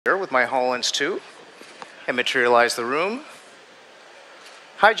Here with my HoloLens 2 and materialize the room.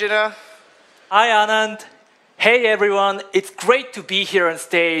 Hi, Jenna. Hi, Anand. Hey, everyone. It's great to be here on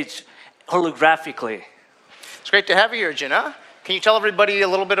stage holographically. It's great to have you here, Jenna. Can you tell everybody a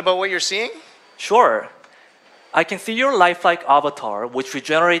little bit about what you're seeing? Sure. I can see your lifelike avatar, which we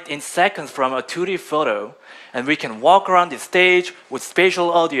generate in seconds from a 2D photo, and we can walk around the stage with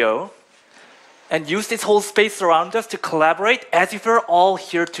spatial audio and use this whole space around us to collaborate as if we're all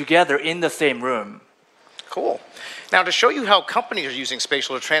here together in the same room. Cool. Now, to show you how companies are using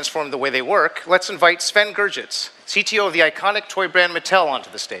spatial to transform the way they work, let's invite Sven Gerjits, CTO of the iconic toy brand Mattel, onto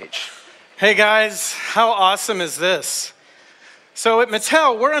the stage. Hey guys, how awesome is this? So at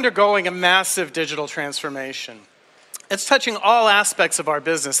Mattel, we're undergoing a massive digital transformation. It's touching all aspects of our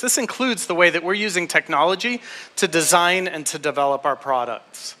business. This includes the way that we're using technology to design and to develop our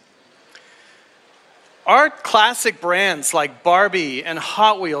products. Our classic brands like Barbie and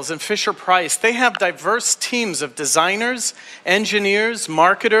Hot Wheels and Fisher-Price, they have diverse teams of designers, engineers,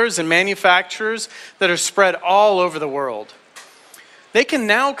 marketers, and manufacturers that are spread all over the world. They can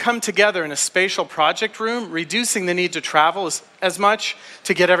now come together in a spatial project room, reducing the need to travel as much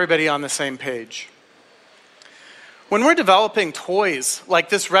to get everybody on the same page. When we're developing toys like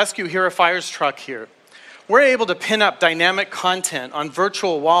this Rescue Hero Fires truck here, we're able to pin up dynamic content on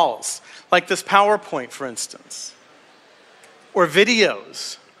virtual walls, like this PowerPoint, for instance, or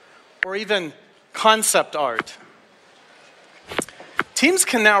videos, or even concept art. Teams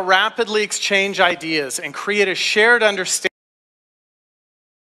can now rapidly exchange ideas and create a shared understanding.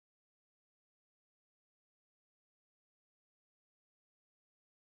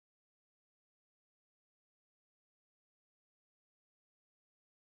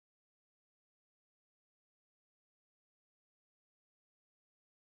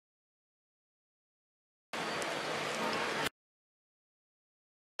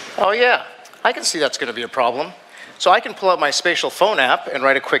 Oh yeah, I can see that's going to be a problem. So I can pull out my spatial phone app and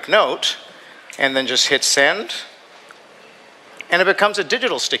write a quick note, and then just hit send, and it becomes a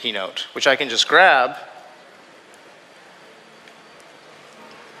digital sticky note, which I can just grab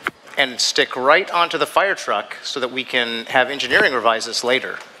and stick right onto the fire truck so that we can have engineering revise this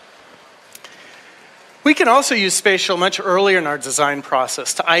later. We can also use spatial much earlier in our design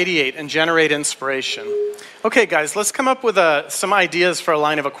process to ideate and generate inspiration. Okay, guys, let's come up with some ideas for a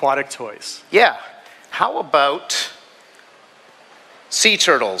line of aquatic toys. Yeah, how about sea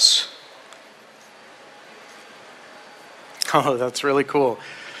turtles? Oh, that's really cool.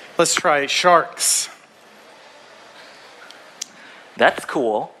 Let's try sharks. That's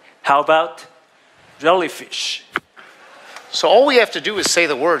cool. How about jellyfish? So all we have to do is say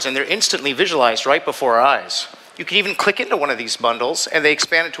the words, and they're instantly visualized right before our eyes. You can even click into one of these bundles, and they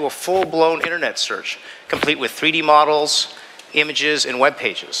expand it to a full-blown internet search, complete with 3D models, images, and web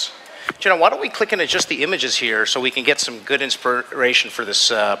pages. Jenna, why don't we click into just the images here so we can get some good inspiration for this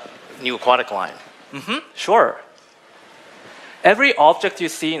new aquatic line? Sure. Every object you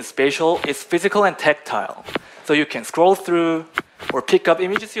see in spatial is physical and tactile. So you can scroll through or pick up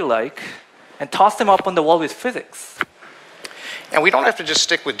images you like and toss them up on the wall with physics. And we don't have to just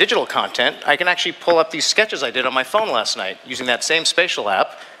stick with digital content. I can actually pull up these sketches I did on my phone last night using that same spatial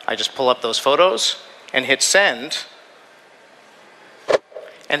app. I just pull up those photos and hit send,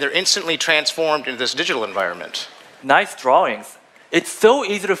 and they're instantly transformed into this digital environment. Nice drawings. It's so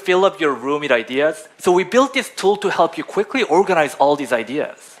easy to fill up your room with ideas. So we built this tool to help you quickly organize all these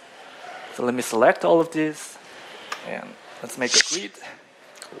ideas. So let me select all of these, and let's make a grid.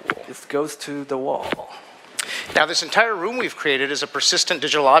 Cool. This goes to the wall. Now, this entire room we've created is a persistent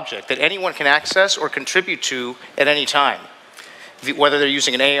digital object that anyone can access or contribute to at any time, whether they're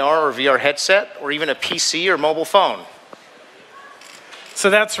using an AR or VR headset, or even a PC or mobile phone. So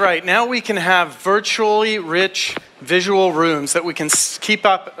that's right. Now we can have virtually rich visual rooms that we can keep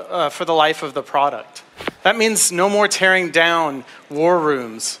up for the life of the product. That means no more tearing down war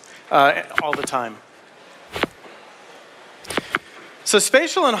rooms all the time. So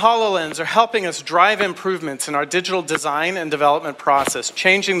Spatial and HoloLens are helping us drive improvements in our digital design and development process,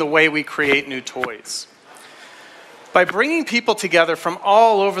 changing the way we create new toys. By bringing people together from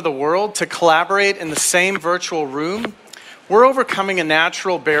all over the world to collaborate in the same virtual room, we're overcoming a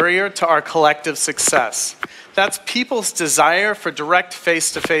natural barrier to our collective success. That's people's desire for direct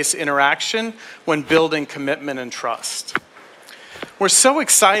face-to-face interaction when building commitment and trust. We're so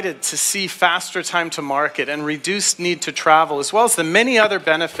excited to see faster time to market and reduced need to travel, as well as the many other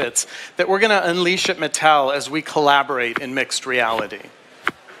benefits that we're going to unleash at Mattel as we collaborate in mixed reality.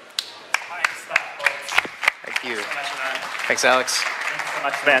 Thank you. Thanks, Alex. Thank you so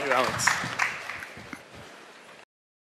much, Ben. Thank you, Alex.